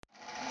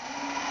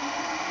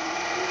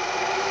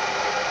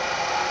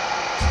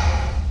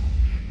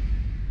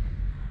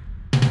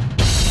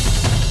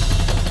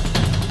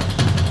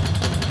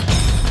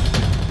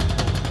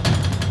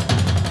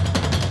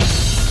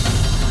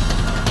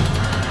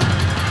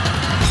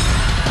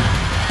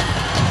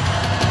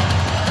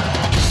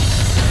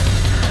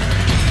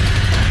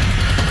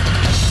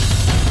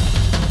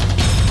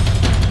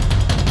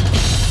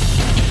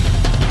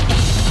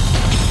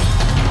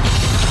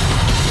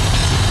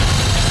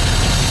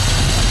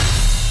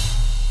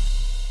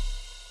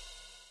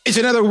It's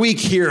another week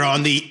here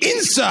on the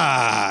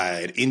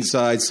Inside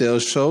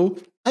Sales Show.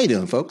 How you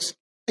doing, folks?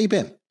 How you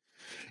been?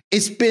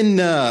 It's been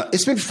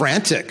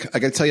frantic, I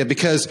got to tell you,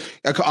 because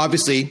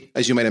obviously,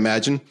 as you might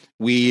imagine,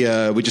 we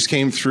just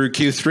came through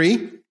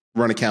Q3,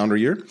 run a calendar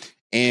year,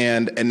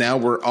 and now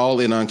we're all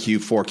in on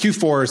Q4.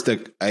 Q4 is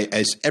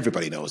as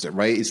everybody knows it,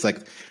 right? It's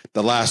like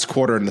the last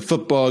quarter in the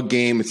football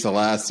game. It's the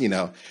last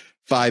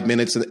 5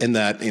 minutes in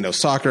that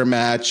soccer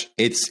match.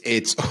 It's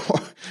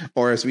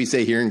or as we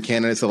say here in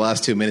Canada, it's the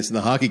last 2 minutes in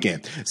the hockey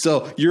game.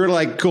 So you're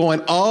like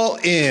going all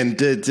in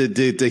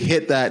to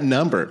hit that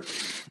number.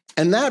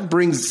 And that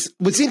brings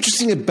what's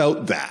interesting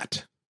about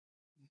that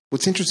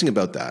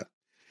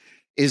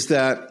is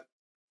that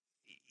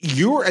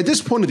you're at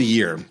this point of the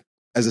year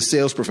as a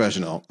sales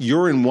professional,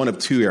 you're in one of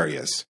two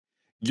areas.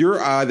 You're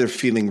either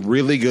feeling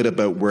really good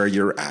about where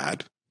you're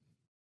at.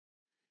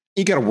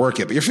 You got to work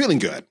it, but you're feeling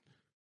good.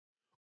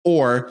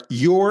 Or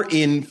you're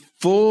in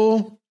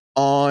full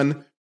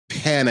on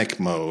panic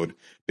mode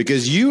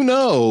because you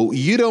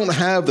don't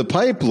have the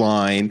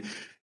pipeline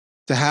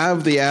to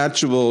have the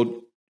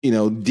actual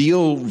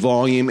deal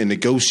volume and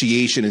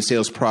negotiation and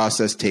sales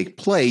process take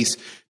place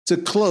to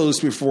close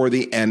before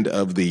the end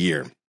of the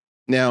year.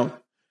 Now,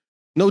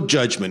 no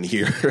judgment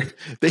here.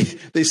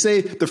 They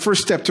say the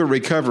first step to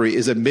recovery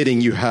is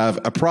admitting you have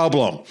a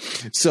problem.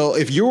 So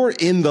if you're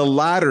in the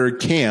latter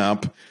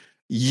camp,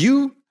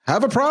 you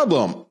have a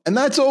problem, and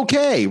that's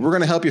okay. We're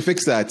going to help you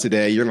fix that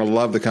today. You're going to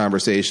love the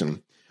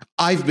conversation.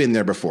 I've been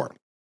there before.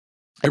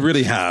 I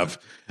really have.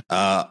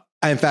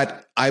 In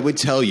fact, I would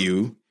tell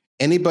you,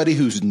 anybody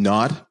who's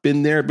not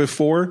been there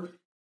before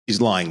is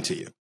lying to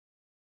you.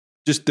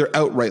 Just they're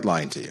outright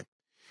lying to you.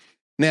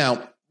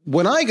 Now,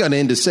 when I got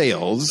into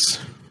sales,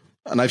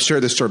 and I've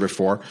shared this story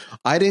before,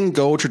 I didn't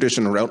go a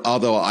traditional route,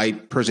 although I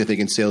personally think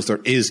in sales there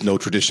is no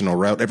traditional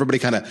route. Everybody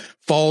kind of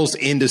falls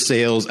into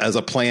sales as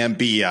a plan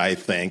B, I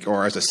think,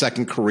 or as a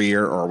second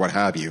career or what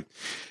have you.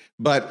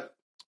 But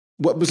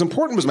what was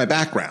important was my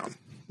background.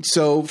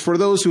 So for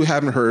those who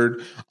haven't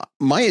heard,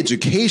 my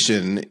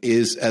education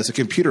is as a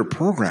computer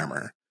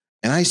programmer.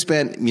 And I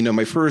spent,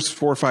 my first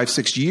 4, 5,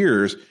 6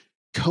 years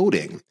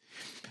coding.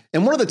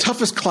 And one of the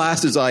toughest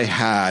classes I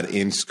had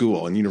in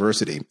school and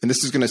university, and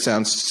this is going to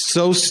sound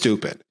so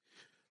stupid,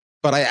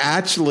 but I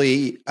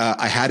actually,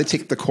 I had to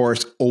take the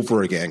course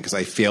over again because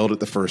I failed it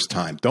the first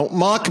time. Don't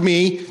mock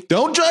me.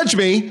 Don't judge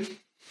me.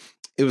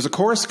 It was a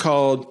course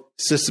called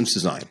Systems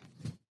Design.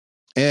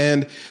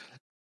 And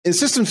in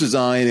systems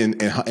design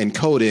and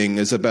coding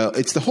it's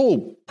the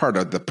whole part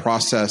of the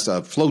process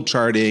of flow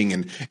charting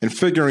and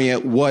figuring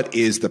out what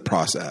is the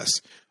process.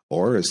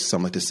 Or as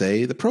some like to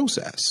say, the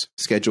process.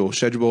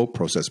 Schedule,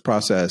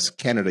 process,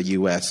 Canada,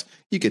 US,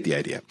 you get the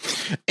idea.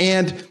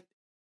 And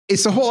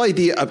it's the whole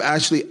idea of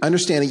actually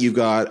understanding you've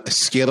got a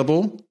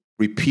scalable,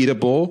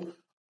 repeatable,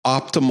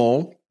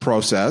 optimal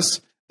process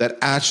that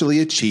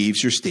actually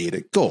achieves your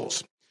stated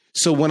goals.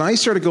 So when I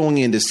started going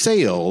into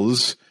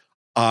sales,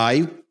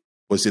 I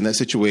was in that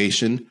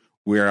situation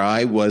where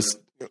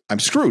I'm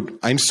screwed.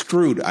 I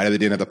either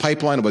didn't have the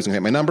pipeline, I wasn't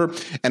going to hit my number,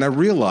 and I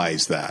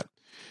realized that.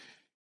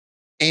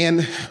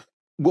 And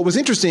what was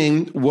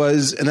interesting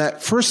was in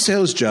that first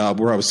sales job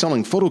where I was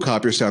selling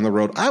photocopiers down the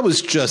road, I was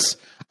just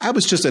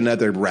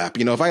another rep.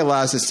 If I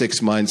lasted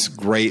 6 months,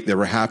 great. They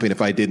were happy. And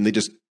if I didn't, they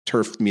just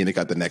turfed me and they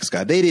got the next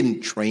guy. They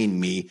didn't train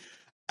me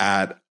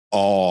at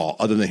all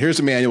other than here's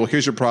a manual,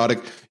 here's your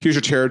product, here's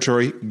your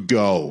territory,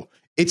 go.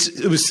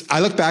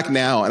 I look back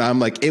now and I'm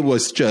like, it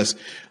was just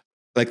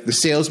like the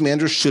sales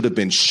manager should have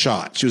been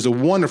shot. She was a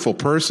wonderful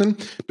person,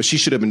 but she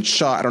should have been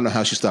shot. I don't know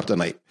how she slept at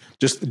night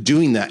just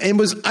doing that. And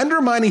was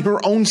undermining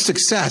her own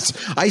success.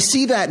 I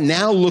see that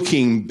now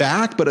looking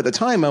back, but at the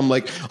time I'm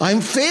like, I'm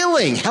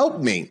failing.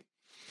 Help me.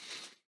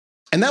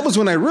 And that was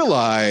when I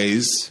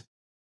realized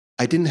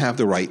I didn't have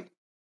the right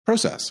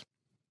process.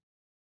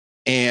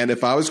 And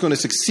if I was going to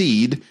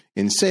succeed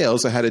in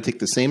sales, I had to take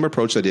the same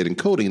approach I did in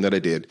coding that I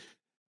did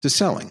to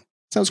selling.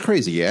 Sounds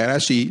crazy. Yeah,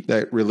 actually,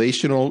 the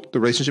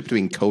relationship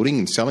between coding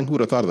and selling, who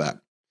would have thought of that?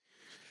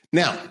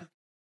 Now,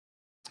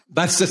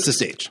 that sets the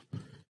stage.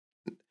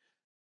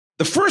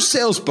 The first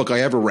sales book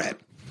I ever read,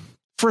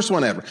 first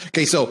one ever.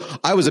 Okay, so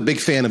I was a big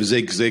fan of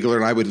Zig Ziglar,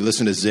 and I would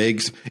listen to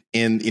Zig's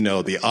in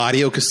the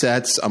audio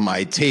cassettes on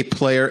my tape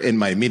player in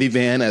my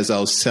minivan as I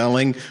was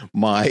selling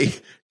my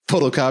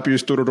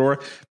photocopiers door to door.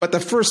 But the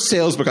first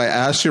sales book I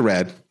actually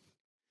read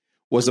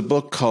was a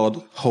book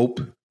called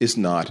Hope is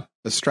Not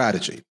a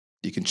Strategy.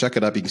 You can check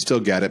it up. You can still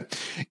get it.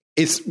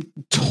 It's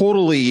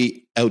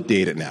totally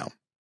outdated now.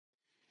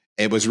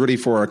 It was really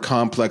for a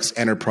complex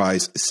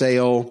enterprise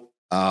sale.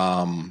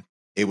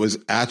 It was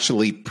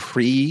actually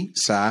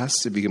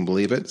pre-SaaS, if you can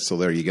believe it. So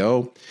there you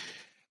go.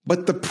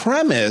 But the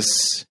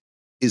premise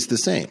is the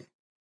same.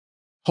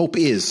 Hope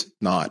is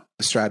not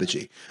a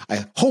strategy.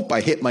 I hope I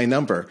hit my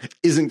number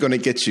isn't going to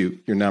get you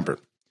your number.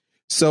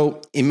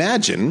 So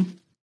imagine,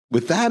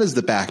 with that as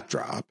the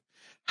backdrop,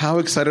 how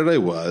excited I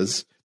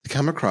was to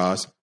come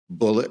across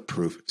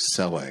Bulletproof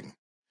Selling.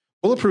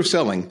 Bulletproof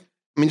Selling,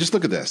 just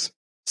look at this.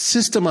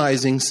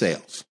 Systemizing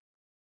sales.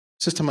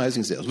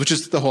 Systemizing sales, which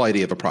is the whole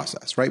idea of a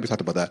process, right? We talked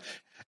about that.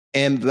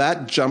 And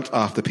that jumped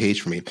off the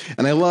page for me.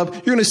 And I love,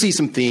 you're going to see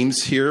some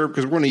themes here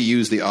because we're going to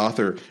use the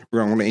author.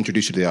 We're going to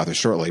introduce you to the author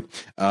shortly.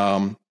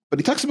 But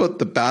he talks about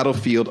the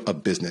battlefield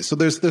of business. So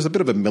there's a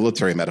bit of a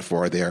military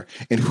metaphor there.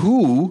 And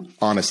who,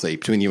 honestly,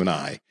 between you and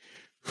I,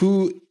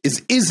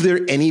 is there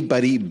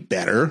anybody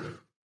better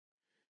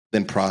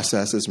than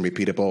processes and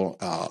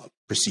repeatable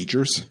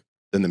procedures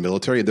than the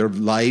military? Their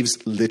lives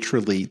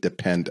literally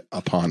depend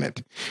upon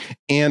it.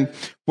 And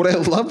what I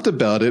loved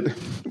about it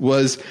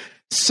was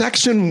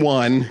Section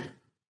 1,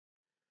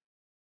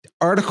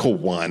 Article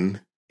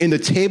 1 in the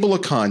table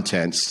of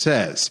contents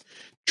says,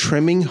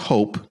 trimming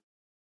hope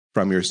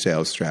from your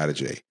sales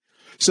strategy.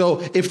 So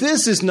if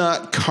this is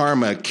not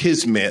karma,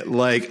 kismet,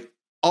 like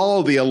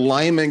all the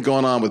alignment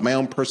going on with my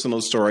own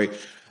personal story,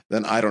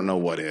 then I don't know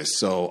what is.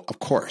 So of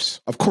course,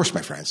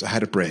 my friends, I had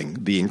to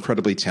bring the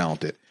incredibly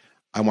talented,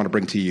 I want to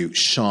bring to you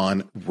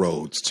Sean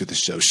Rhodes to the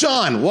show.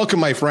 Sean, welcome,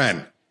 my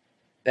friend.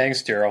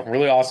 Thanks, Daryl.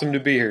 Really awesome to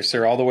be here,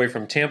 sir. All the way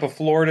from Tampa,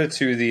 Florida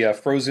to the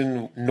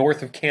frozen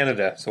north of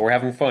Canada. So we're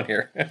having fun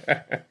here.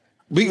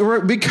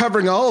 We're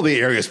covering all the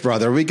areas,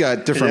 brother. We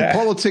got different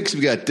politics.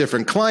 We got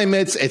different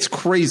climates. It's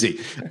crazy.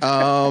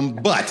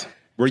 But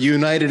we're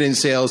united in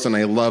sales, and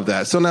I love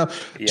that. So now,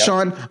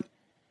 Sean,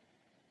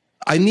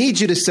 I need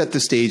you to set the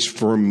stage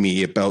for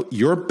me about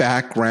your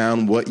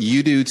background, what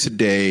you do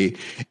today,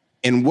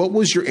 and what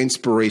was your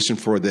inspiration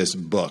for this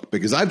book?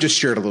 Because I've just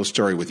shared a little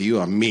story with you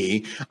on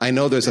me. I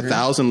know there's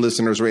 1,000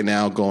 listeners right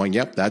now going,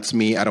 yep, that's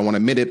me. I don't want to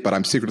admit it, but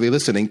I'm secretly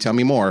listening. Tell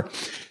me more.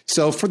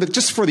 So for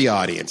the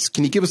audience,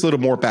 can you give us a little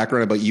more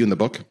background about you in the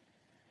book?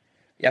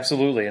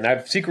 Absolutely. And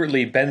I've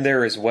secretly been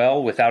there as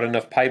well without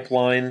enough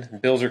pipeline.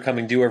 Bills are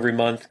coming due every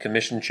month.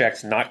 Commission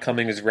checks not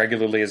coming as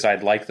regularly as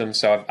I'd like them.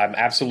 So I'm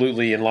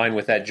absolutely in line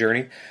with that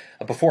journey.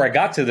 Before I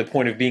got to the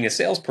point of being a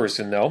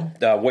salesperson, though,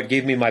 what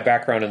gave me my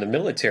background in the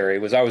military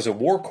was I was a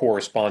war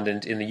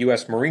correspondent in the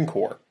U.S. Marine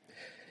Corps.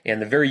 And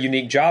the very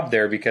unique job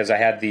there because I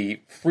had the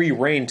free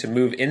reign to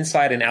move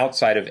inside and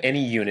outside of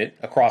any unit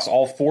across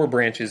all 4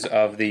 branches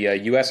of the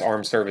U.S.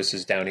 Armed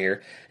Services down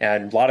here.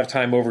 And a lot of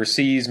time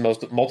overseas,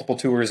 multiple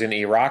tours in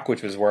Iraq,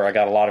 which was where I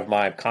got a lot of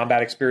my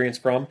combat experience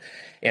from.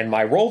 And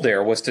my role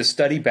there was to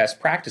study best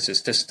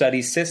practices, to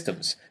study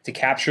systems, to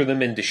capture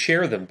them and to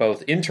share them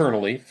both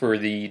internally for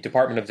the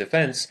Department of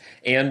Defense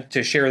and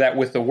to share that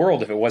with the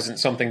world if it wasn't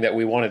something that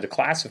we wanted to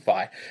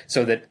classify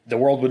so that the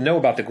world would know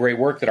about the great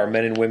work that our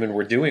men and women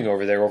were doing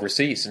over there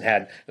overseas and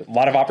had a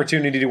lot of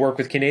opportunity to work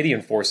with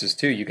Canadian forces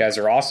too. You guys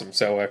are awesome.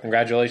 So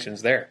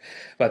congratulations there.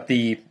 But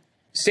the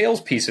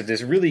sales piece of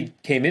this really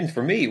came in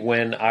for me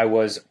when I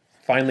was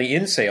finally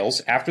in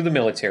sales after the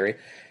military.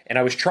 And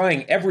I was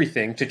trying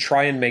everything to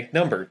try and make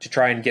number, to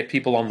try and get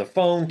people on the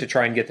phone, to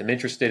try and get them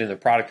interested in the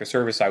product or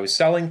service I was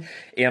selling.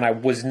 And I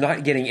was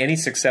not getting any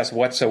success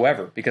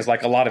whatsoever because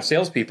like a lot of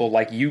salespeople,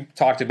 like you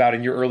talked about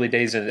in your early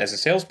days as a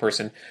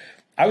salesperson,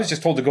 I was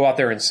just told to go out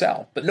there and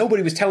sell. But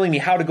nobody was telling me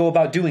how to go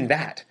about doing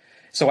that.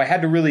 So I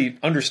had to really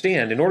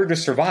understand in order to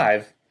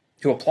survive,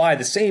 to apply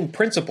the same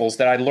principles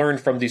that I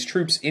learned from these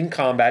troops in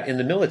combat in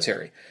the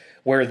military,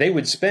 where they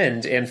would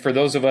spend, and for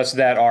those of us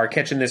that are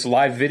catching this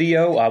live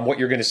video, what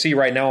you're going to see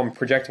right now, I'm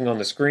projecting on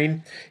the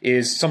screen,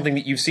 is something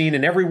that you've seen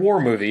in every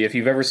war movie, if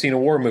you've ever seen a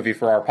war movie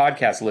for our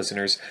podcast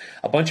listeners.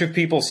 A bunch of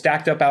people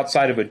stacked up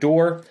outside of a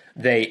door.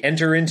 They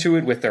enter into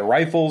it with their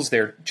rifles.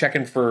 They're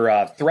checking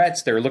for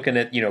threats. They're looking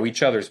at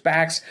each other's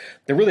backs.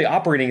 They're really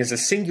operating as a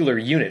singular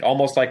unit,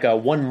 almost like a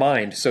one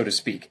mind, so to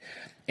speak.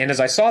 And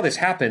as I saw this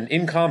happen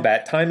in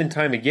combat time and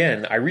time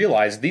again, I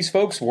realized these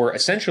folks were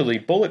essentially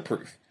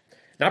bulletproof.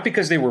 Not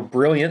because they were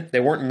brilliant, they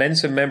weren't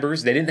Mensa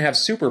members, they didn't have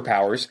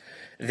superpowers.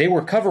 They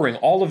were covering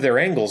all of their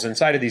angles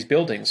inside of these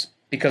buildings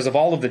because of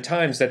all of the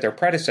times that their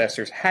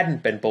predecessors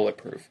hadn't been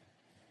bulletproof.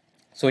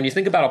 So when you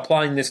think about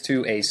applying this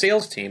to a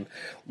sales team,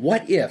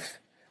 what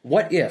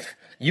if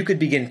you could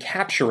begin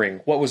capturing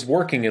what was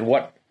working and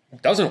what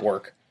doesn't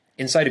work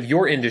inside of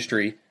your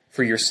industry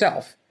for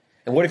yourself?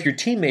 And what if your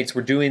teammates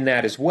were doing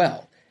that as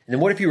well? And then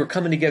what if you were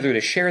coming together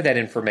to share that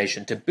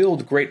information, to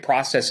build great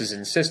processes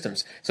and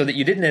systems so that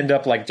you didn't end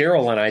up like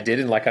Daryl and I did,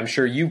 and like I'm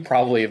sure you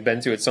probably have been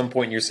to at some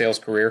point in your sales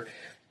career,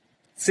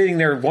 sitting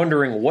there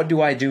wondering, what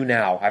do I do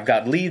now? I've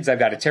got leads, I've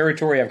got a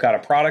territory, I've got a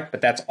product,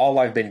 but that's all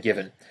I've been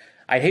given.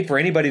 I'd hate for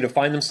anybody to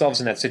find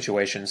themselves in that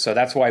situation, so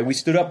that's why we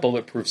stood up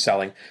Bulletproof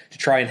Selling, to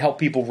try and help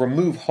people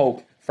remove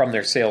hope from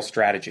their sales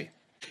strategy.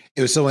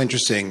 It was so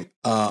interesting.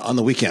 On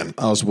the weekend,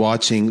 I was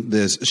watching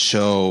this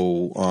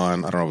show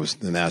on, I don't know, it was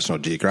the National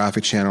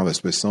Geographic Channel, the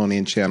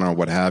Smithsonian Channel, or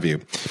what have you.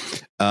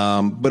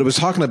 But it was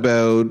talking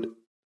about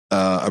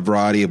a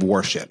variety of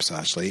warships,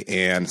 actually,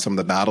 and some of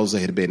the battles they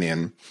had been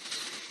in.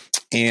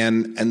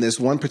 And this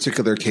one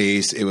particular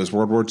case, it was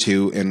World War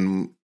II,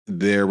 and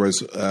there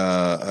was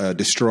a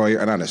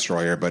destroyer, not a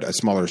destroyer, but a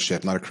smaller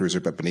ship, not a cruiser,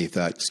 but beneath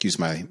that. Excuse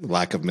my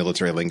lack of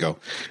military lingo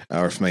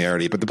or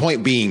familiarity. But the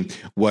point being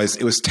was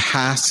it was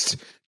tasked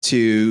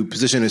to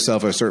position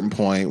itself at a certain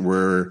point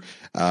where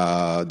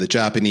the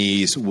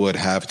Japanese would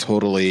have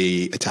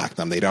totally attacked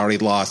them. They'd already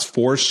lost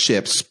 4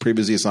 ships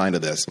previously assigned to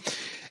this.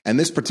 And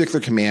this particular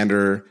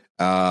commander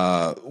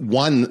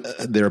won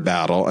their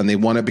battle, and they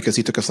won it because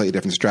he took a slightly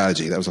different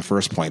strategy. That was the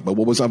first point. But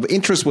what was of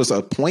interest was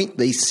a point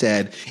they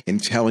said in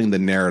telling the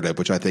narrative,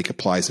 which I think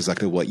applies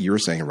exactly what you're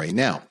saying right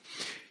now.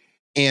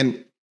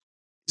 And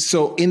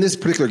so in this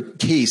particular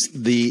case,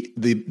 they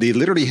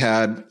literally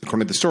had,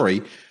 according to the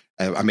story,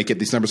 I may get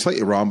these numbers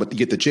slightly wrong, but you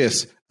get the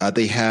gist.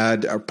 They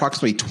had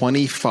approximately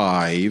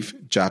 25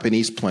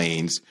 Japanese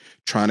planes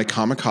trying to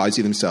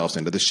kamikaze themselves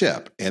into the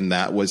ship. And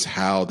that was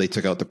how they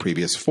took out the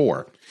previous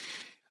 4.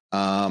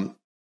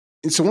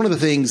 And so one of the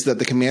things that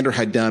the commander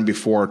had done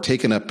before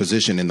taking up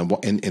position in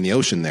the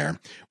ocean there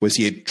was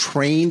he had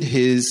trained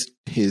his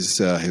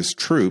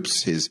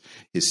troops, his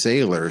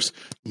sailors,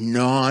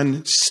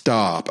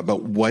 nonstop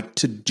about what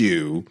to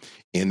do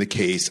in the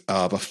case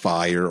of a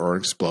fire or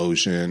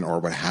explosion or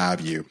what have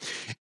you.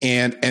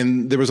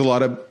 And there was a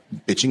lot of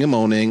bitching and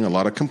moaning, a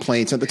lot of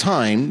complaints at the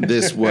time.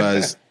 This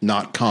was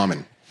not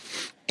common.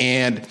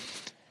 And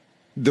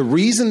the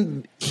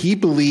reason he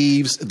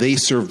believes they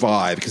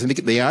survived, because I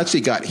think they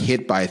actually got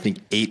hit by,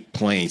 8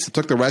 planes. They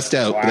took the rest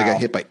out, But they got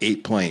hit by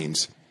 8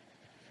 planes.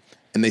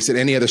 And they said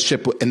any other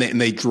ship, and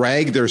they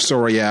dragged their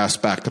sorry ass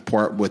back to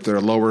port with their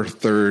lower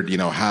third,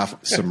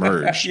 half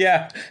submerged.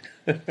 Yeah.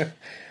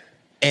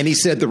 And he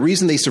said the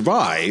reason they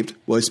survived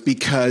was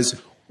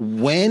because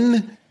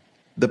when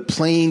the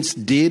planes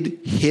did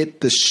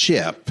hit the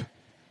ship,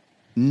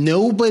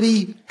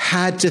 nobody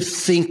had to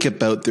think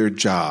about their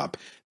job.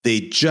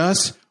 They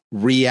just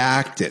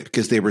reacted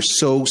because they were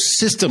so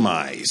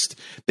systemized.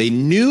 They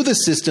knew the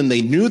system.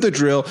 They knew the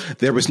drill.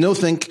 There was no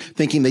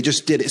thinking. They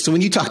just did it. So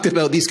when you talked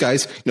about these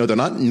guys, they're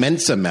not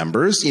Mensa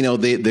members,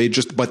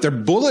 but they're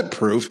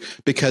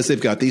bulletproof because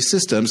they've got these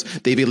systems.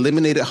 They've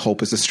eliminated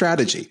hope as a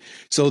strategy.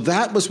 So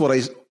that was what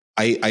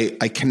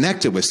I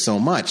connected with so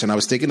much. And I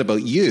was thinking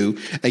about you.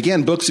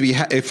 Again, books,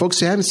 if folks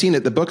haven't seen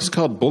it, the book is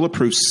called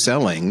Bulletproof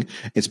Selling.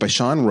 It's by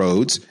Sean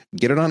Rhodes.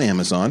 Get it on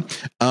Amazon.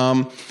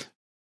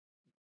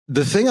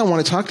 The thing I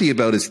want to talk to you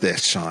about is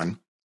this, Sean,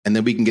 and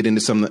then we can get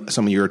into some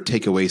of your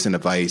takeaways and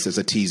advice as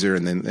a teaser,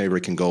 and then everybody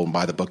can go and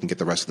buy the book and get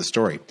the rest of the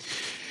story.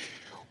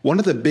 One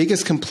of the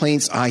biggest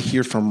complaints I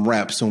hear from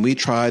reps when we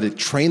try to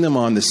train them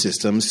on the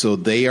system so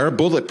they are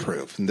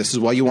bulletproof, and this is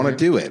why you want to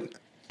do it,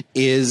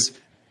 is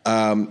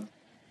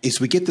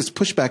we get this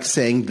pushback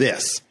saying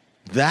this: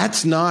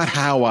 that's not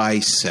how I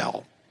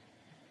sell.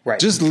 Right.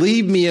 Just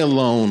leave me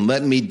alone.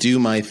 Let me do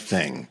my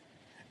thing.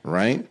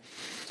 Right.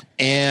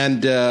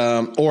 And,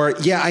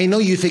 I know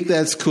you think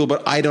that's cool,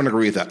 but I don't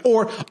agree with that.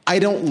 Or I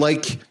don't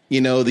like,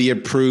 the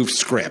approved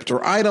script,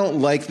 or I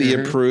don't like the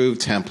approved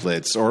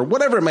templates, or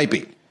whatever it might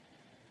be.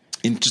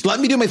 And just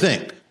let me do my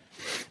thing.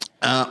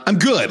 I'm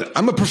good.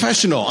 I'm a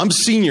professional. I'm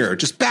senior.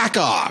 Just back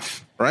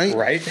off. Right.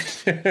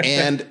 Right.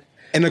 and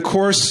of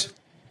course,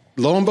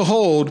 lo and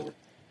behold,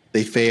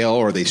 they fail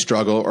or they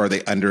struggle or they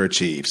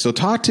underachieve. So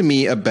talk to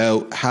me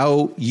about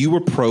how you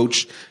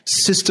approach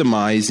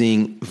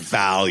systemizing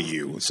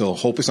value. So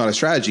hope is not a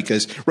strategy,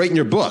 because right in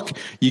your book,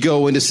 you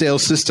go into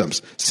sales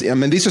systems.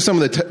 These are some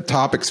of the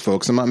topics,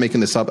 folks. I'm not making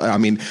this up.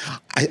 I'm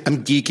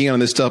geeking on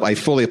this stuff. I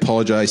fully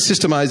apologize.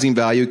 Systemizing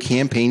value,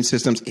 campaign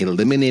systems,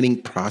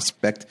 eliminating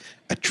prospect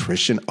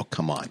attrition. Oh,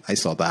 come on. I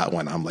saw that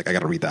one. I'm like, I got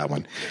to read that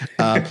one.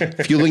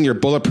 Fueling your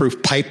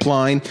bulletproof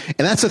pipeline.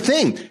 And that's the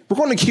thing. We're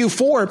going to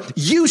Q4.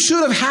 You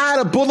should have had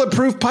a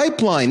bulletproof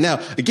pipeline. Now,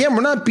 again,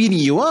 we're not beating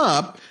you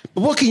up,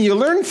 but what can you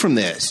learn from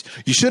this?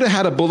 You should have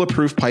had a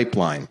bulletproof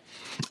pipeline.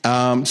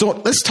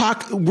 So let's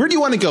talk. Where do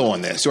you want to go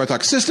on this? Do you want to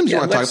talk systems? Do you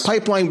want to talk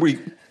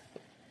pipeline?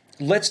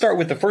 Let's start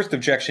with the first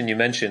objection you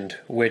mentioned,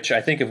 which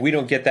I think if we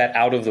don't get that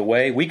out of the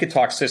way, we could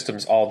talk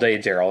systems all day,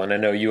 Daryl, and I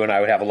know you and I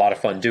would have a lot of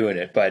fun doing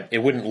it, but it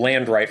wouldn't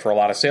land right for a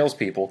lot of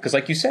salespeople because,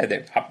 like you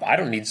said, I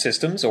don't need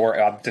systems,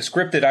 or the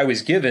script that I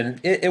was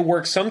given, it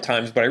works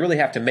sometimes, but I really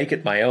have to make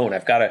it my own.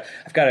 I've got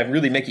to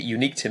really make it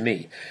unique to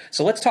me.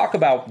 So let's talk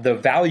about the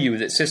value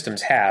that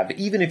systems have,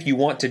 even if you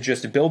want to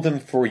just build them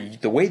for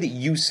the way that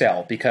you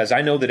sell, because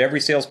I know that every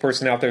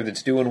salesperson out there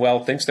that's doing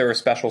well thinks they're a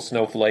special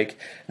snowflake.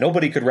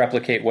 Nobody could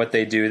replicate what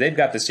they do. They've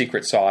got the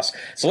secret sauce.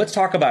 So let's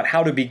talk about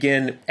how to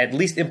begin at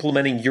least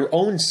implementing your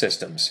own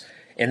systems.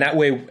 And that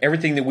way,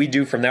 everything that we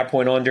do from that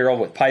point on, Daryl,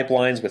 with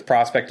pipelines, with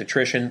prospect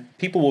attrition,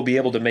 people will be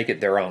able to make it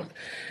their own.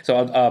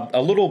 So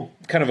a little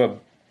kind of a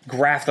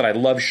graph that I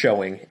love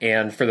showing,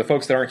 and for the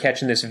folks that aren't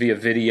catching this via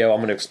video, I'm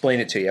going to explain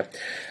it to you.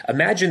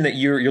 Imagine that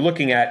you're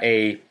looking at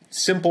a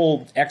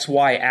simple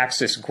XY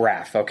axis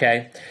graph,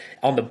 okay?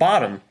 On the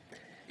bottom,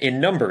 in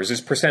numbers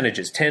is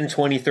percentages, 10,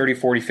 20, 30,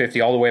 40,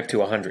 50, all the way up to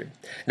 100.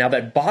 Now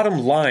that bottom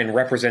line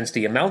represents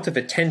the amount of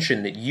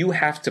attention that you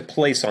have to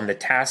place on the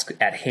task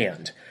at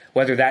hand.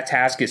 Whether that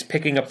task is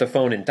picking up the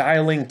phone and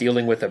dialing,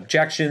 dealing with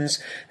objections,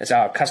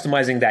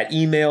 customizing that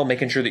email,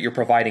 making sure that you're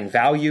providing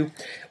value.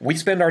 We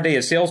spend our day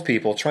as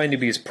salespeople trying to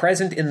be as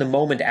present in the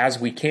moment as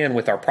we can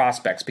with our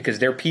prospects because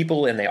they're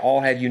people and they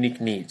all have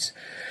unique needs.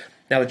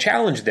 Now, the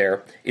challenge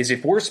there is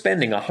if we're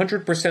spending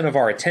 100% of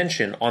our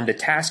attention on the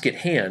task at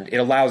hand, it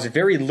allows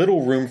very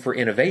little room for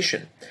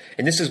innovation.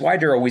 And this is why,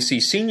 Daryl, we see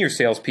senior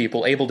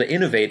salespeople able to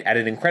innovate at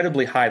an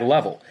incredibly high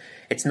level.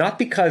 It's not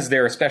because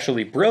they're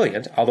especially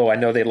brilliant, although I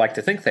know they like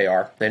to think they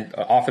are, and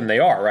often they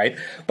are, right?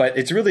 But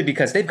it's really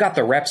because they've got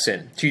the reps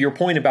in. To your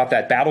point about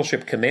that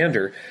battleship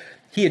commander,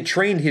 he had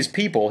trained his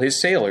people, his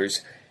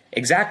sailors,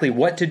 exactly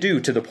what to do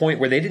to the point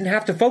where they didn't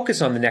have to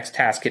focus on the next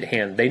task at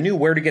hand. They knew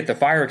where to get the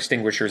fire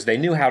extinguishers. They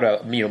knew how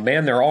to,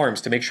 man their arms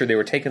to make sure they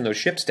were taking those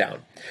ships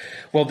down.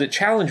 Well, the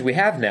challenge we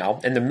have now,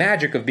 and the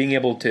magic of being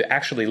able to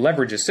actually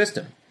leverage a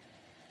system,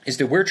 is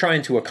that we're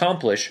trying to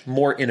accomplish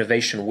more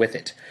innovation with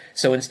it.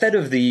 So instead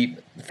of the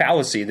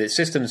fallacy that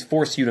systems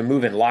force you to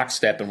move in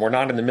lockstep and we're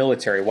not in the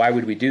military, why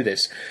would we do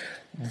this?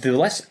 The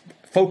less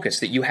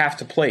focus that you have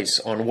to place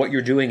on what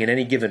you're doing in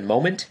any given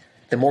moment,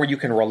 the more you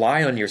can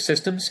rely on your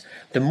systems,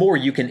 the more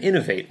you can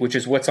innovate, which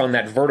is what's on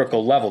that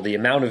vertical level, the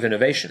amount of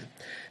innovation.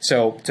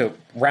 So to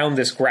round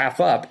this graph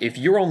up, if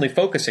you're only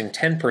focusing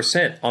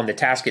 10% on the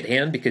task at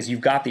hand because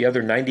you've got the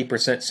other 90%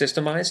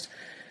 systemized,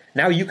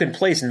 now you can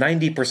place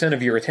 90%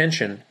 of your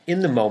attention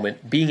in the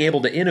moment, being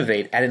able to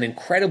innovate at an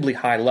incredibly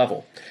high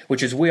level,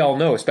 which, as we all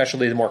know,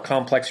 especially the more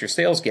complex your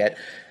sales get,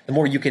 the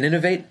more you can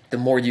innovate, the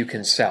more you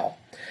can sell.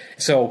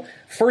 So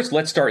first,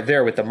 let's start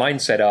there with the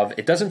mindset of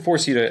it doesn't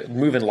force you to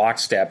move in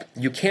lockstep.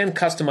 You can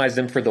customize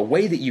them for the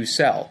way that you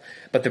sell,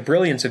 but the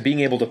brilliance of being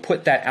able to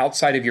put that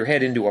outside of your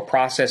head into a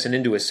process and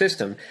into a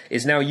system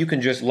is now you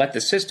can just let the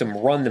system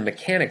run the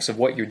mechanics of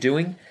what you're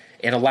doing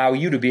and allow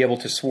you to be able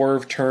to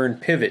swerve, turn,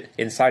 pivot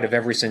inside of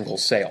every single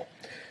sale.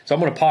 So I'm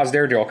going to pause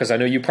there, Daryl, because I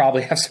know you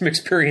probably have some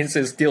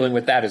experiences dealing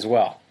with that as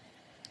well.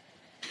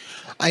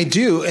 I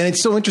do, and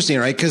it's so interesting,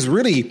 right? Because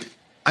really,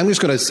 I'm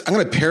going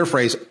to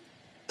paraphrase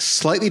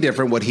slightly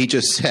different what he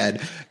just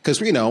said, because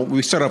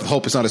we start off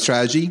hope is not a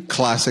strategy,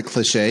 classic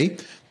cliche.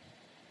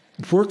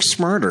 Work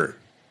smarter,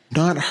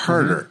 not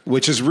harder,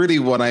 which is really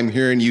what I'm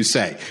hearing you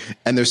say.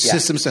 And there's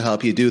systems to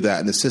help you do that,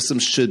 and the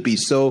systems should be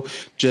so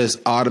just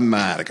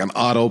automatic, an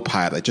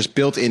autopilot, just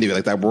built into it,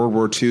 like that World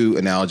War II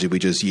analogy we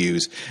just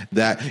used,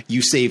 that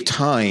you save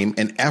time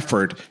and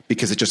effort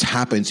because it just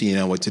happens, you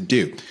know what to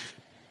do.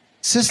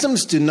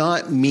 Systems do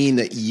not mean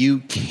that you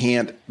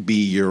can't be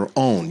your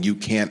own. You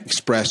can't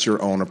express your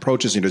own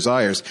approaches and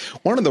desires.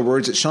 One of the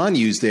words that Sean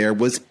used there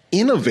was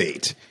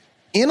innovate.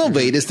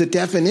 Innovate is the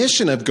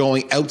definition of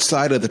going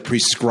outside of the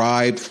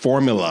prescribed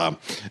formula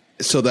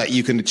so that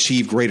you can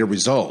achieve greater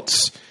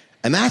results.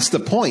 And that's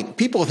the point.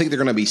 People think they're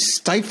going to be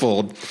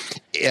stifled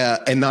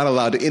and not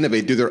allowed to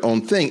innovate, do their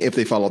own thing if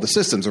they follow the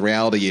systems. The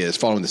reality is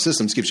following the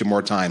systems gives you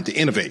more time to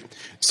innovate.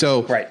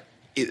 So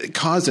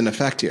cause and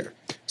effect here.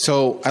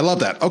 So I love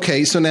that.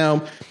 Okay, so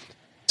now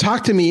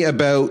talk to me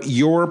about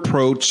your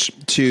approach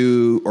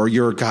to, or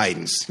your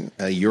guidance,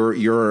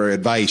 your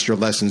advice, your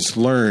lessons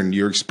learned,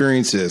 your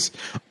experiences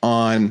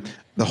on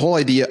the whole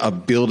idea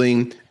of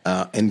building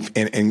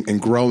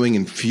and growing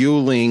and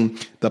fueling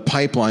the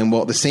pipeline,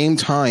 while at the same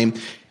time,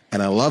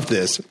 and I love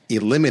this,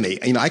 eliminate.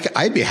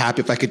 I'd be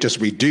happy if I could just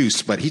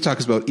reduce, but he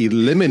talks about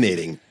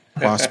eliminating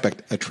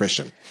prospect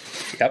attrition.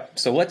 Yep.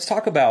 So let's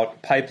talk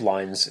about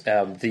pipelines.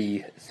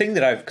 The thing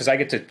that because I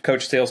get to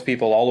coach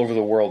salespeople all over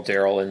the world,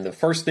 Daryl, and the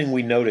first thing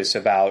we notice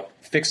about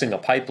fixing a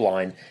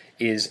pipeline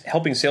is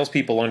helping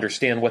salespeople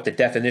understand what the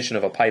definition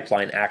of a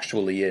pipeline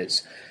actually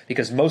is.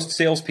 Because most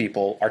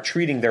salespeople are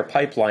treating their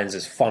pipelines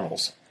as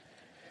funnels.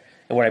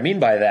 And what I mean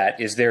by that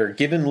is they're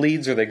given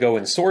leads or they go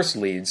and source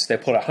leads. They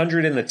put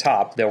 100 in the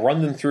top. They'll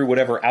run them through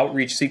whatever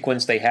outreach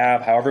sequence they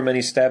have, however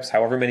many steps,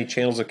 however many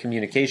channels of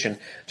communication,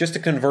 just to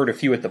convert a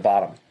few at the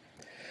bottom.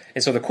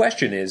 And so the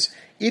question is,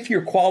 if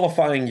you're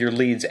qualifying your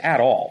leads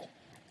at all,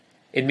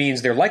 it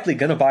means they're likely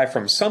going to buy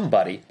from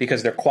somebody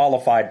because they're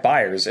qualified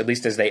buyers, at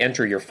least as they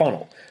enter your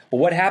funnel. But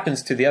what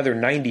happens to the other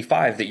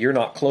 95 that you're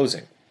not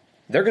closing?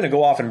 They're going to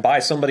go off and buy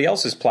somebody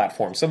else's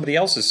platform, somebody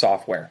else's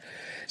software.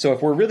 So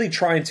if we're really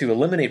trying to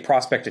eliminate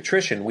prospect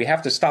attrition, we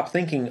have to stop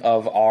thinking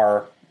of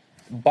our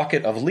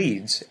bucket of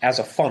leads as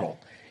a funnel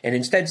and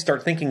instead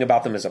start thinking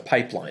about them as a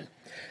pipeline.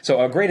 So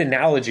a great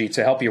analogy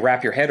to help you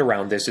wrap your head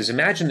around this is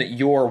imagine that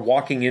you're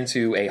walking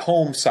into a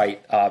home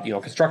site,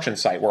 construction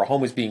site where a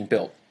home is being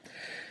built.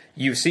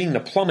 You've seen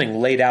the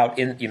plumbing laid out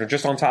in,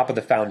 just on top of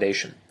the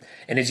foundation.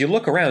 And as you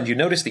look around, you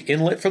notice the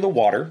inlet for the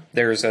water.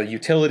 There's a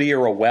utility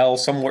or a well,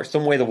 some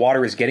way the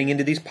water is getting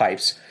into these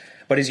pipes.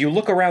 But as you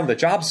look around the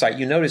job site,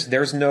 you notice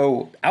there's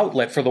no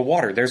outlet for the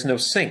water. There's no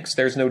sinks.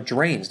 There's no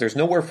drains. There's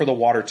nowhere for the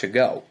water to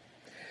go.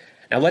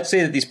 Now, let's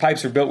say that these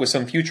pipes are built with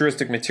some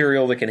futuristic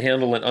material that can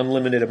handle an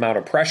unlimited amount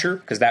of pressure,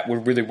 because that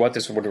would really what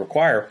this would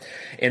require.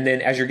 And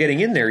then as you're getting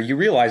in there, you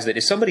realize that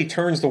if somebody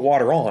turns the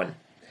water on,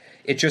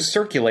 it just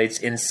circulates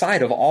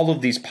inside of all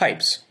of these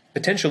pipes,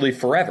 potentially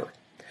forever.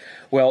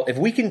 Well, if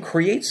we can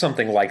create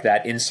something like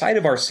that inside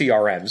of our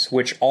CRMs,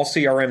 which all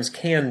CRMs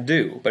can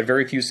do, but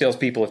very few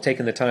salespeople have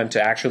taken the time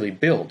to actually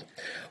build,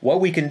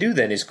 what we can do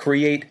then is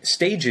create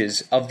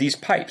stages of these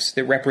pipes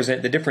that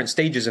represent the different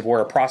stages of where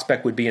a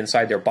prospect would be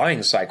inside their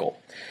buying cycle.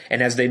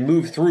 And as they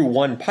move through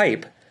one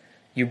pipe,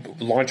 you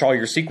launch all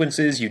your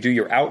sequences, you do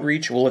your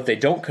outreach. Well, if they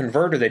don't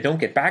convert or they don't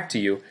get back to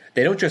you,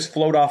 they don't just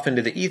float off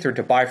into the ether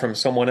to buy from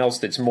someone else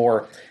that's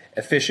more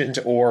efficient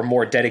or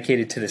more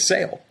dedicated to the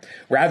sale.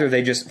 Rather,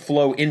 they just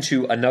flow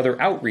into another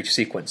outreach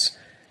sequence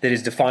that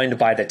is defined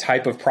by the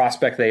type of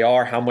prospect they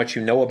are, how much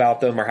you know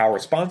about them, or how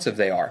responsive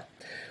they are.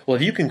 Well,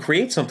 if you can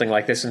create something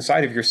like this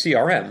inside of your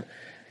CRM,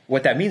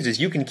 what that means is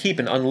you can keep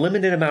an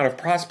unlimited amount of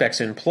prospects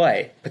in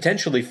play,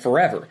 potentially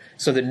forever,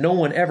 so that no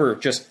one ever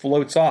just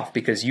floats off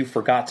because you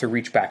forgot to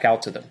reach back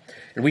out to them.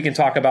 And we can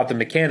talk about the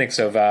mechanics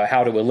of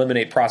how to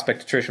eliminate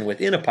prospect attrition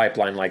within a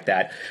pipeline like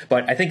that,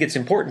 but I think it's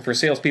important for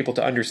salespeople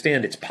to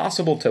understand it's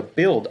possible to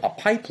build a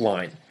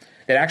pipeline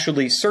that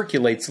actually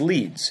circulates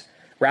leads,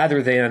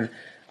 rather than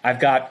I've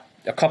got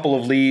a couple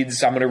of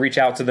leads, I'm going to reach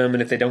out to them,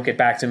 and if they don't get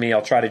back to me,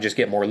 I'll try to just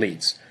get more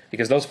leads,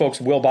 because those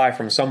folks will buy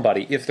from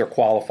somebody if they're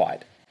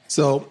qualified.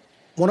 So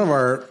one of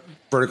our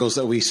verticals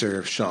that we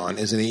serve, Sean,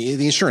 is in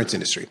the insurance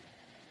industry.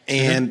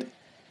 And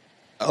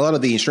a lot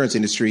of the insurance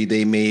industry,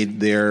 they made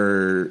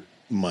their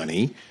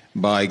money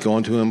by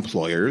going to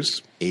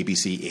employers,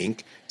 ABC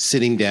Inc.,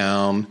 sitting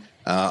down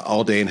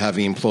all day and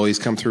having employees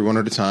come through one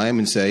at a time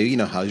and say, you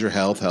know, how's your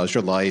health? How's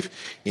your life?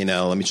 You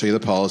know, let me show you the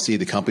policy.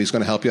 The company's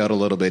going to help you out a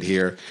little bit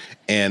here.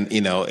 And,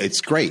 you know,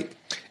 it's great.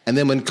 And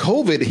then when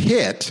COVID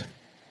hit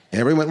and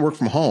everyone went to work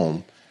from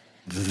home,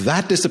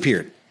 that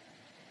disappeared.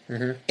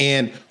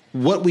 And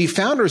what we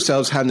found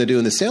ourselves having to do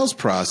in the sales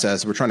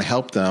process, we're trying to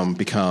help them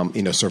become,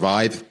 you know,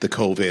 survive the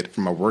COVID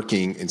from a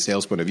working and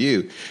sales point of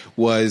view,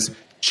 was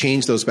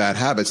change those bad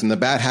habits. And the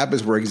bad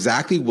habits were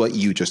exactly what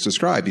you just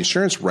described. The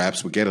insurance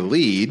reps would get a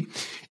lead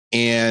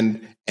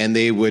and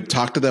they would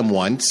talk to them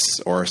once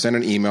or send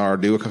an email or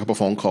do a couple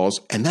phone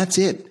calls, and that's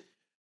it.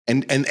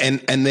 And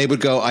they would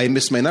go, I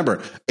missed my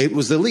number. It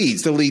was the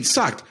leads. The leads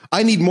sucked.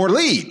 I need more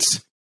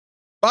leads.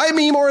 Buy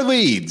me more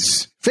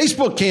leads,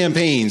 Facebook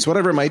campaigns,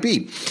 whatever it might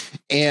be.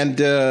 And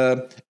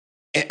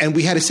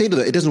we had to say to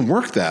them, it doesn't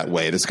work that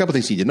way. There's a couple of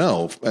things you need to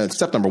know.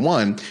 Step number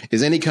one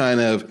is any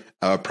kind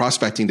of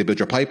prospecting to build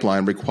your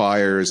pipeline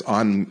requires,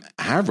 on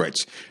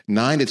average,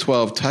 9 to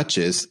 12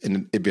 touches,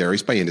 and it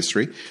varies by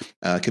industry.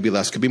 Could be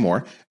less, could be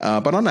more.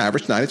 But on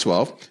average, 9 to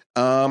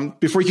 12,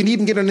 before you can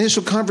even get an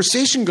initial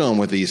conversation going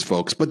with these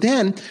folks. But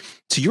then,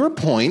 to your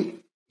point,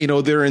 you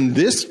know, they're in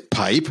this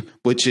pipe,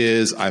 which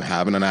is I'm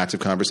having an active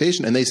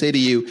conversation, and they say to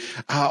you,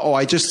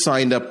 I just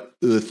signed up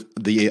with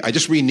I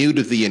just renewed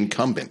with the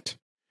incumbent.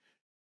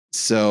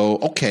 So,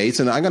 okay,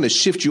 so now I'm going to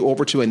shift you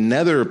over to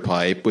another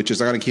pipe, which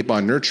is I'm going to keep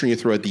on nurturing you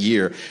throughout the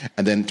year.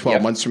 And then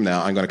 12 months from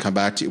now, I'm going to come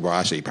back to you. Well,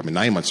 actually, probably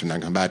 9 months from now,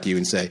 I'm going to come back to you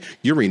and say,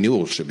 your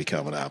renewal should be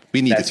coming up.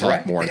 We need to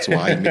talk more. And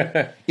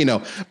so you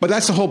know, but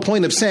that's the whole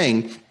point of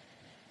saying,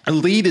 a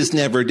lead is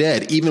never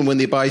dead, even when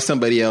they buy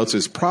somebody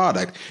else's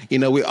product. You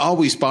know, we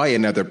always buy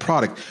another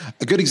product.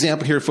 A good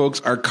example here,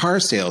 folks, are car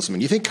salesmen.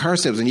 You think car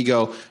salesmen, you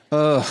go,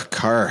 oh,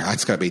 car,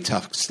 that's got to be a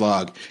tough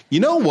slog. You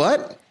know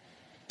what?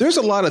 There's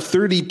a lot of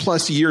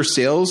 30-plus year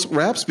sales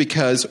reps,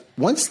 because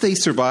once they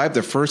survive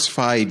the first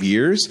 5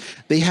 years,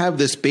 they have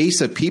this base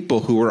of people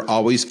who are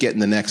always getting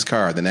the next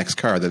car. Then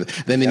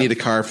they need a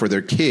car for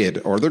their kid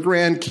or their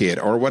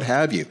grandkid or what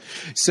have you.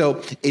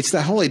 So it's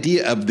the whole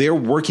idea of they're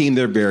working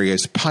their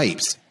various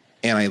pipes.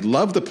 And I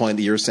love the point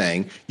that you're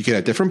saying you can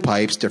have different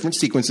pipes, different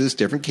sequences,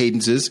 different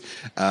cadences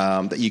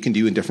that you can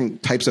do in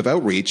different types of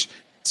outreach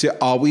to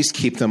always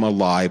keep them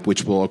alive,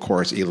 which will, of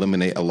course,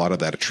 eliminate a lot of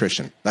that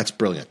attrition. That's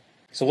brilliant.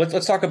 So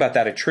let's talk about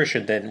that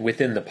attrition then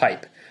within the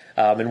pipe.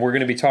 And we're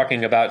going to be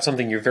talking about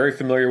something you're very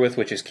familiar with,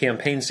 which is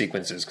campaign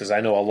sequences, because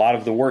I know a lot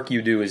of the work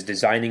you do is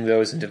designing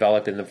those and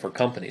developing them for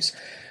companies.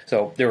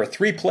 So there are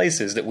 3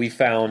 places that we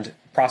found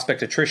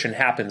prospect attrition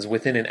happens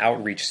within an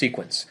outreach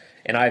sequence.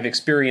 And I've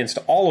experienced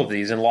all of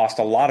these and lost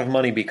a lot of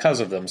money because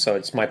of them. So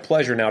it's my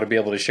pleasure now to be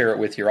able to share it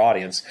with your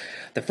audience.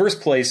 The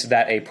first place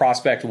that a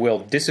prospect will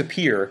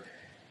disappear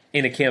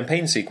in a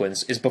campaign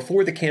sequence is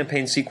before the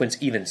campaign sequence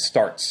even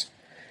starts.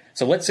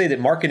 So let's say that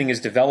marketing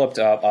has developed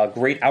a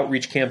great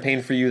outreach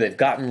campaign for you. They've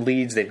gotten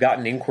leads, they've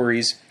gotten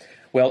inquiries.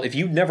 Well, if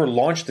you never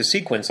launch the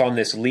sequence on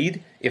this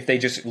lead, if they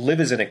just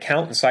live as an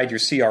account inside your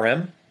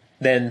CRM,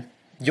 then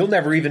you'll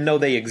never even know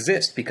they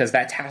exist, because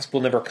that task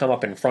will never come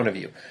up in front of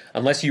you.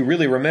 Unless you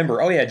really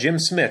remember, oh yeah, Jim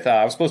Smith,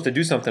 I was supposed to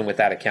do something with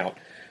that account.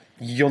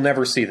 You'll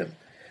never see them.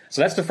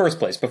 So that's the first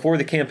place, before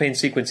the campaign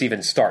sequence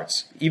even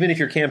starts. Even if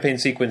your campaign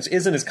sequence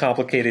isn't as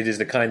complicated as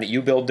the kind that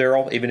you build,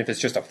 Daryl, even if it's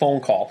just a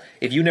phone call,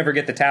 if you never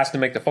get the task to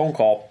make the phone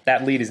call,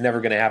 that lead is never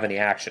going to have any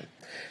action.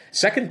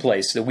 Second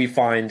place that we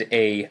find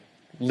a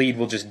lead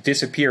will just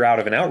disappear out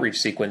of an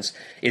outreach sequence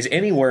is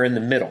anywhere in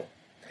the middle.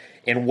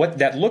 And what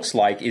that looks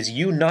like is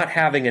you not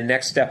having a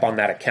next step on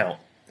that account.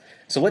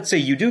 So let's say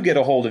you do get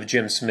a hold of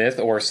Jim Smith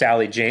or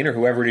Sally Jane or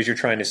whoever it is you're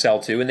trying to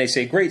sell to, and they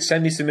say, great,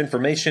 send me some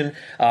information.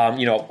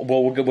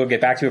 We'll get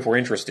back to you if we're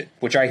interested,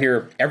 which I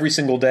hear every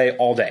single day,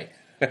 all day.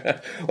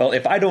 Well,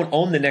 if I don't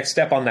own the next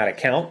step on that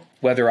account,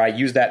 whether I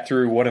use that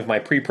through one of my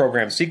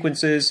pre-programmed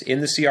sequences in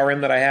the CRM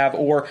that I have,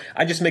 or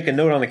I just make a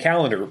note on the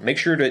calendar, make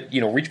sure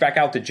to reach back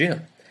out to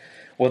Jim.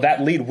 Well,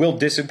 that lead will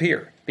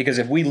disappear, because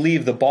if we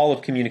leave the ball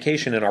of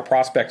communication in our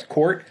prospect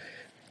court,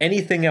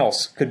 anything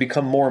else could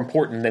become more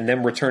important than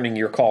them returning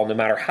your call, no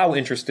matter how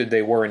interested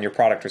they were in your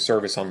product or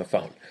service on the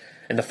phone.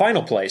 And the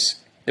final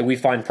place that we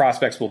find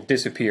prospects will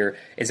disappear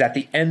is at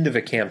the end of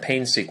a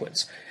campaign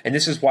sequence. And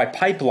this is why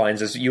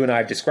pipelines, as you and I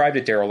have described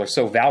it, Daryl, are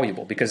so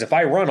valuable. Because if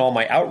I run all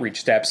my outreach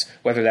steps,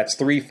 whether that's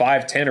 3,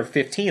 5, 10, or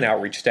 15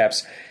 outreach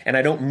steps, and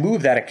I don't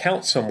move that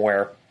account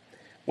somewhere,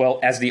 well,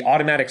 as the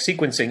automatic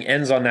sequencing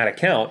ends on that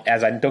account,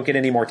 as I don't get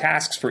any more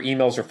tasks for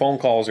emails or phone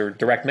calls or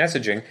direct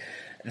messaging,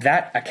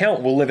 that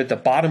account will live at the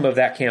bottom of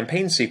that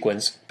campaign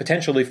sequence,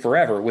 potentially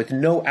forever, with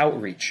no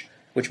outreach,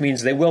 which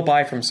means they will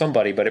buy from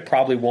somebody, but it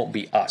probably won't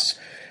be us.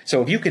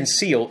 So if you can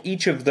seal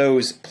each of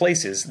those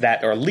places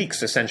that are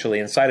leaks essentially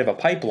inside of a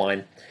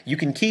pipeline, you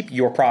can keep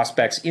your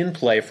prospects in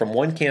play from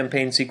one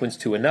campaign sequence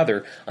to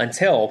another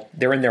until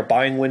they're in their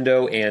buying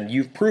window and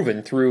you've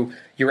proven through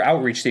your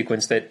outreach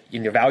sequence that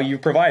in the value you're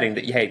providing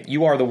that, hey,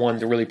 you are the one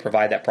to really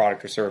provide that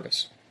product or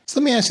service. So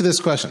let me ask you this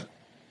question.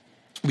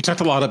 We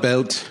talked a lot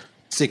about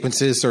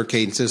sequences or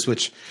cadences,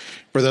 which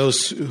for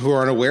those who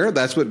aren't aware,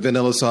 that's what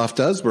VanillaSoft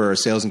does. We're a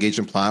sales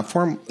engagement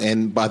platform.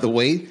 And by the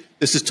way,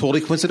 this is totally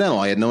coincidental.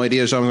 I had no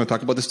idea Jean was going to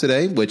talk about this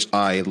today, which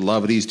I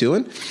love what he's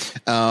doing.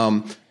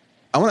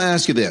 I want to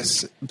ask you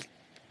this.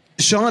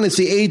 Sean, it's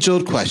the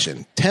age-old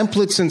question.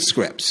 Templates and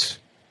scripts.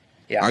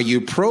 Yeah. Are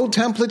you pro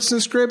templates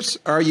and scripts?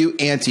 Are you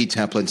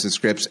anti-templates and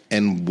scripts,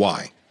 and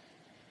why?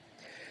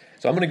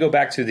 So I'm going to go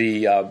back to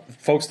the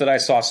folks that I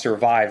saw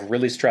survive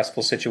really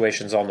stressful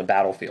situations on the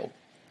battlefield.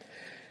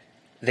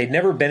 They'd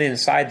never been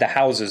inside the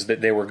houses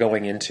that they were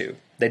going into.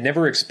 They'd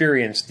never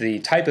experienced the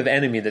type of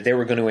enemy that they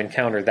were going to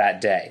encounter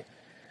that day.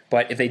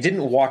 But if they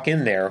didn't walk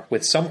in there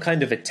with some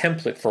kind of a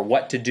template for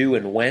what to do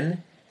and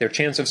when, their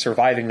chance of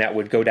surviving that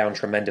would go down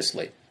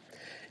tremendously.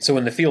 So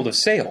in the field of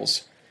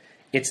sales,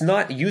 it's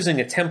not using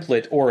a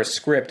template or a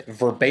script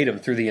verbatim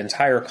through the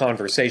entire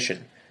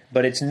conversation,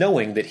 but it's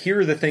knowing that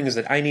here are the things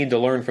that I need to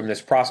learn from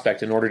this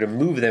prospect in order to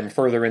move them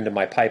further into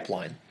my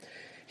pipeline.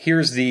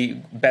 Here's the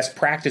best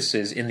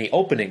practices in the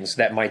openings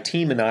that my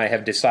team and I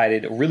have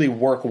decided really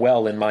work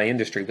well in my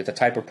industry with the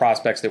type of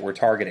prospects that we're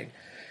targeting.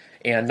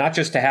 And not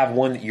just to have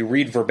one that you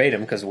read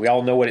verbatim, because we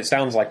all know what it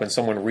sounds like when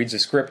someone reads a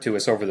script to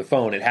us over the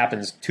phone. It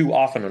happens too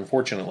often,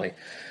 unfortunately.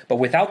 But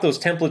without those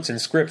templates and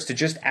scripts to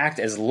just act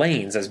as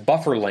lanes, as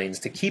buffer lanes,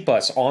 to keep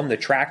us on the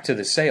track to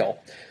the sale,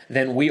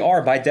 then we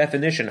are, by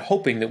definition,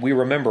 hoping that we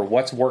remember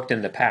what's worked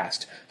in the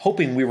past,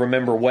 hoping we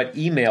remember what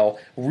email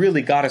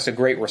really got us a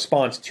great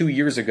response 2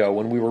 years ago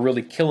when we were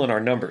really killing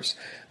our numbers.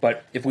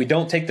 But if we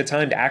don't take the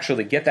time to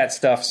actually get that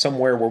stuff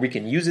somewhere where we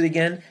can use it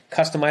again,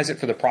 customize it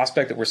for the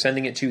prospect that we're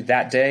sending it to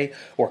that day,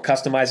 or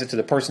customize it to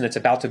the person that's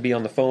about to be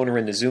on the phone or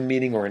in the Zoom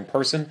meeting or in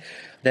person,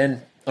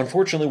 then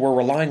unfortunately we're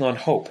relying on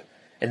hope.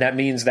 And that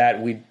means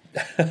that we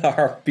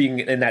are being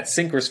in that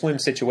sink or swim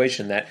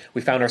situation that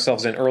we found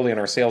ourselves in early in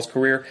our sales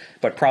career,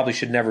 but probably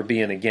should never be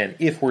in again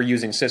if we're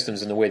using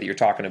systems in the way that you're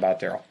talking about,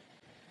 Daryl.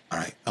 All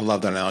right. I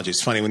love that analogy.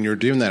 It's funny when you were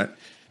doing that,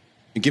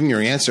 giving your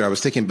answer, I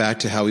was thinking back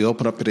to how we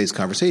opened up today's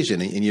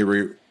conversation, and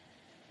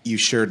you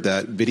shared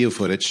that video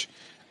footage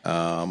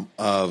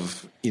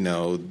of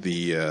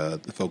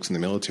the folks in the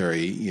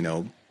military,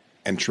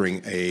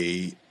 entering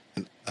a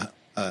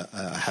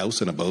house,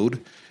 an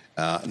abode,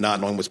 not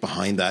knowing what's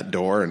behind that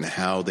door and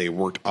how they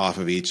worked off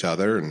of each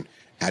other and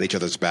had each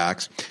other's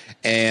backs.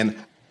 And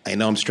I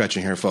know I'm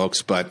stretching here,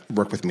 folks, but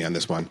work with me on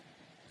this one.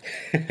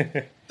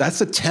 That's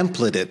a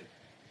templated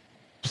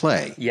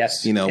play.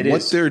 Yes,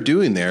 what they're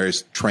doing there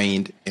is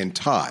trained and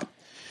taught.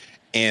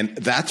 And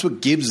that's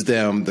what gives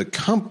them the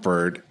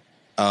comfort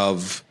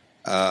of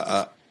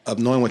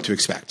knowing what to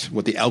expect,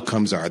 what the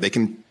outcomes are. They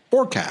can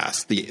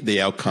forecast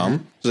the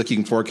outcome, just like you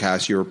can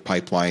forecast your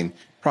pipeline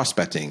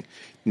prospecting.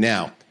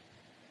 Now,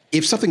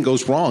 if something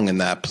goes wrong in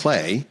that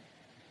play,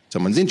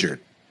 someone's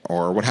injured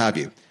or what have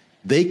you,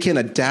 they can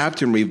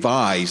adapt and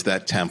revise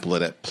that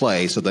template at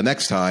play so the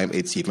next time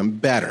it's even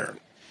better.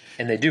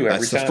 And they do every time.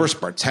 That's the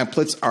first part.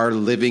 Templates are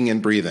living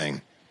and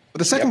breathing. But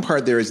the second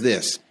part there is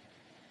this.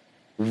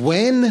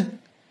 When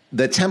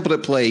the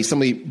template play,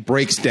 somebody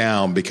breaks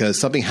down because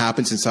something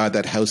happens inside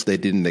that house they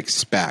didn't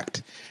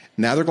expect,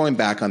 now they're going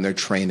back on their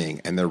training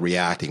and they're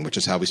reacting, which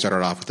is how we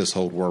started off with this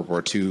whole World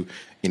War II,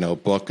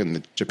 book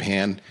and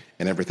Japan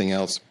and everything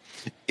else.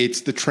 It's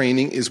the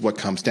training is what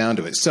comes down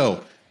to it.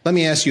 So let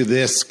me ask you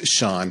this,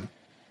 Sean.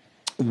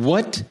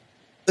 This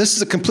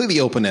is a completely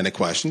open-ended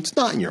question. It's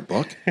not in your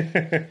book.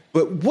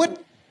 But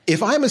what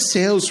if I'm a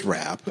sales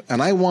rep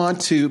and I want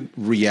to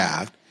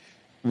react,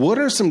 what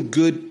are some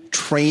good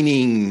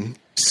training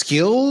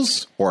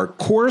skills or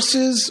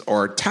courses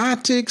or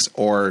tactics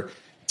or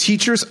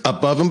teachers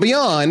above and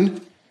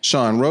beyond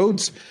Sean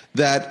Rhodes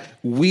that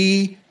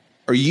we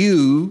or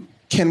you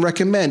can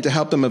recommend to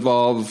help them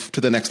evolve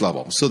to the next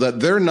level so that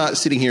they're not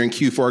sitting here in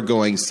Q4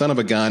 going, son of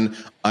a gun,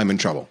 I'm in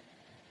trouble?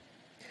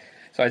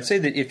 So I'd say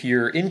that if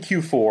you're in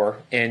Q4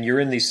 and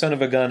you're in the son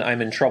of a gun,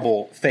 I'm in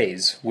trouble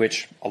phase,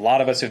 which a lot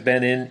of us have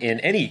been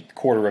in any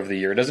quarter of the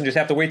year, it doesn't just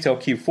have to wait till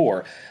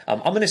Q4. I'm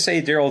going to say,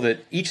 Daryl,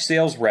 that each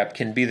sales rep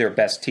can be their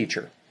best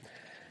teacher.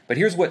 But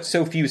here's what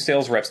so few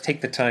sales reps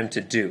take the time to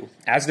do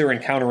as they're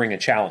encountering a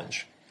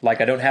challenge. Like,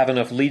 I don't have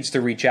enough leads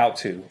to reach out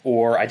to,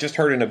 or I just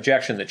heard an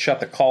objection that shut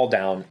the call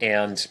down,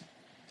 and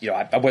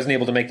I wasn't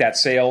able to make that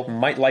sale,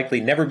 might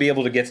likely never be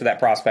able to get to that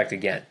prospect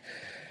again.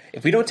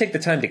 If we don't take the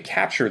time to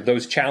capture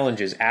those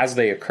challenges as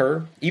they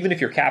occur, even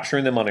if you're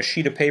capturing them on a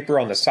sheet of paper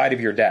on the side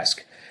of your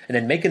desk, and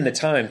then making the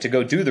time to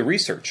go do the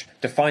research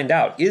to find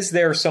out, is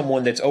there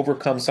someone that's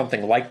overcome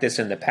something like this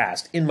in the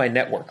past in my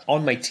network,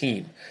 on my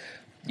team,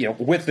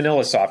 with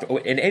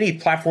VanillaSoft, in any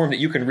platform that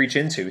you can reach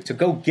into to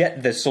go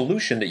get the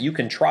solution that you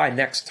can try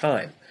next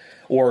time.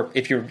 Or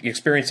if you're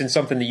experiencing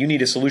something that you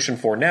need a solution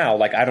for now,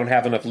 like I don't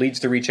have enough leads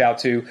to reach out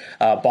to,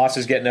 boss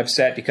is getting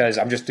upset because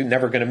I'm just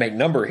never going to make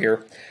number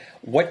here.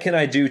 What can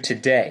I do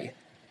today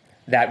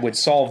that would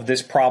solve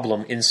this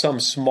problem in some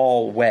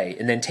small way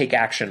and then take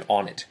action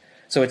on it?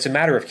 So it's a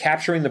matter of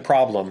capturing the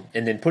problem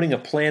and then putting a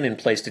plan in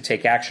place to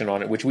take action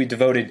on it, which we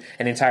devoted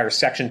an entire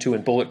section to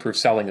in Bulletproof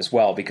Selling as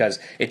well, because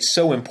it's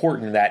so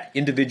important that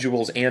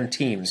individuals and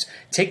teams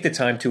take the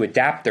time to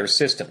adapt their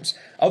systems.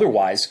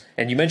 Otherwise,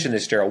 and you mentioned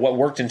this, Daryl, what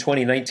worked in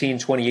 2019,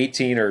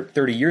 2018, or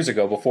 30 years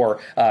ago before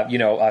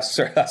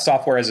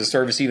software as a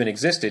service even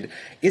existed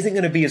isn't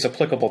going to be as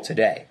applicable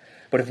today.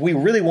 But if we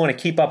really want to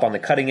keep up on the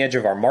cutting edge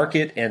of our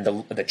market and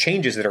the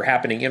changes that are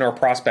happening in our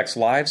prospects'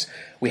 lives,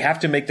 we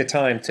have to make the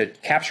time to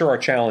capture our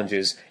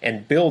challenges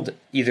and build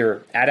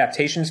either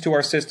adaptations to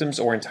our systems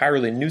or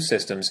entirely new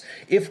systems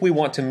if we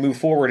want to move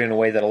forward in a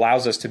way that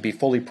allows us to be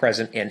fully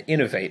present and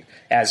innovate,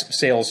 as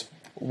sales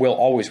will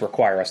always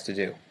require us to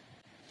do.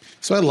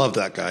 So I love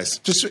that, guys.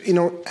 Just,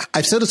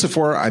 I've said this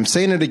before. I'm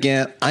saying it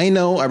again. I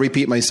know I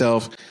repeat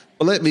myself,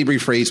 but let me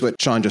rephrase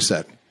what Sean just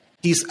said.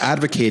 He's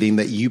advocating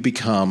that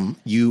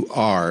you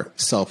are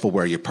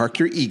self-aware. You park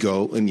your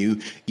ego and you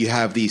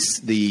have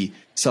the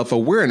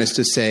self-awareness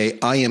to say,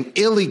 I am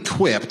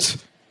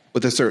ill-equipped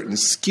with a certain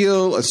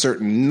skill, a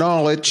certain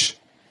knowledge,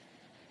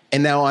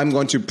 and now I'm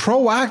going to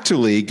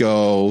proactively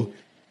go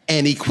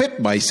and equip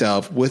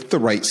myself with the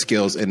right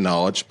skills and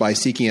knowledge by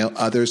seeking out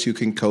others who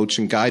can coach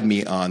and guide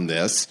me on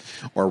this,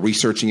 or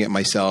researching it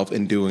myself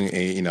and doing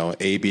a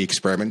A/B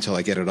experiment until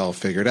I get it all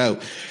figured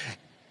out.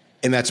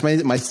 And that's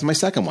my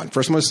second one.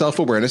 First one was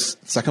self-awareness.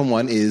 Second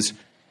one is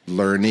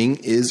learning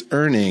is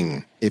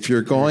earning. If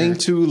you're going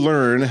to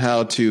learn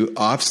how to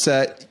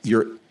offset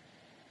your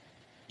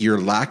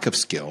lack of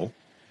skill,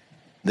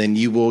 then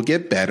you will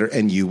get better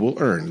and you will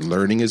earn.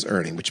 Learning is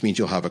earning, which means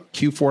you'll have a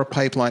Q4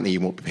 pipeline and you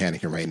won't be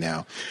panicking right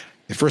now.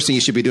 The first thing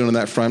you should be doing on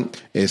that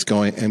front is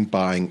going and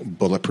buying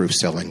Bulletproof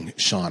Selling,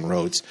 Sean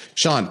Rhodes.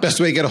 Sean, best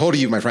way to get a hold of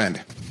you, my friend.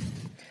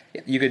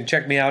 You can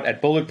check me out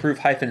at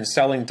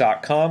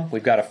bulletproof-selling.com.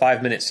 We've got a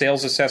 5-minute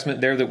sales assessment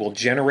there that will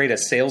generate a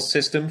sales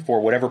system for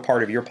whatever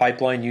part of your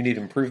pipeline you need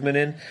improvement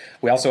in.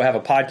 We also have a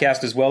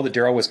podcast as well that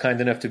Daryl was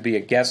kind enough to be a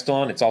guest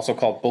on. It's also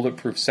called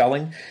Bulletproof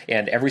Selling.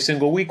 And every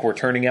single week we're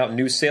turning out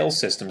new sales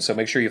systems. So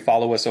make sure you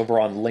follow us over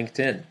on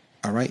LinkedIn.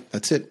 All right.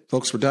 That's it.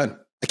 Folks, we're done.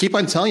 I keep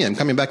on telling you I'm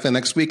coming back the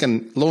next week,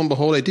 and lo and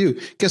behold, I do.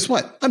 Guess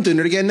what? I'm doing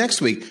it again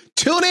next week.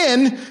 Tune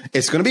in.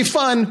 It's going to be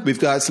fun. We've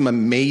got some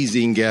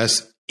amazing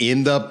guests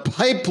in the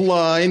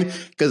pipeline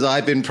because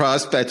I've been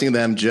prospecting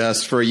them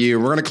just for you.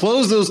 We're going to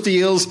close those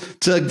deals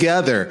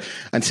together.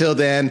 Until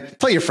then,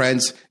 tell your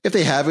friends. If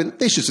they haven't,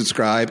 they should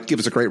subscribe. Give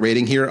us a great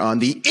rating here on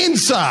the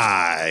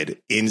Inside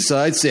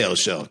Sales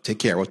Show. Take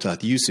care. We'll talk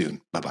to you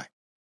soon. Bye-bye.